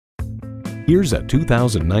Here's a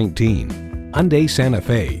 2019 Hyundai Santa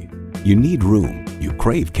Fe. You need room, you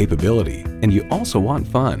crave capability, and you also want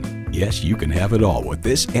fun. Yes, you can have it all with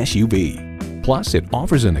this SUV. Plus, it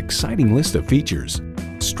offers an exciting list of features: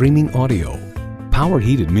 streaming audio, power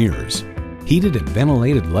heated mirrors, heated and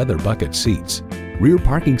ventilated leather bucket seats, rear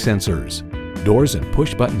parking sensors, doors and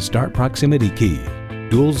push-button start proximity key,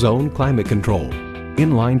 dual zone climate control,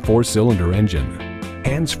 inline 4-cylinder engine,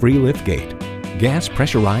 hands-free liftgate, gas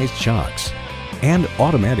pressurized shocks, and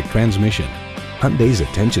automatic transmission. Hyundai's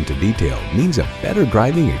attention to detail means a better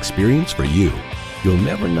driving experience for you. You'll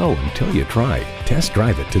never know until you try. Test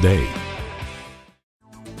drive it today.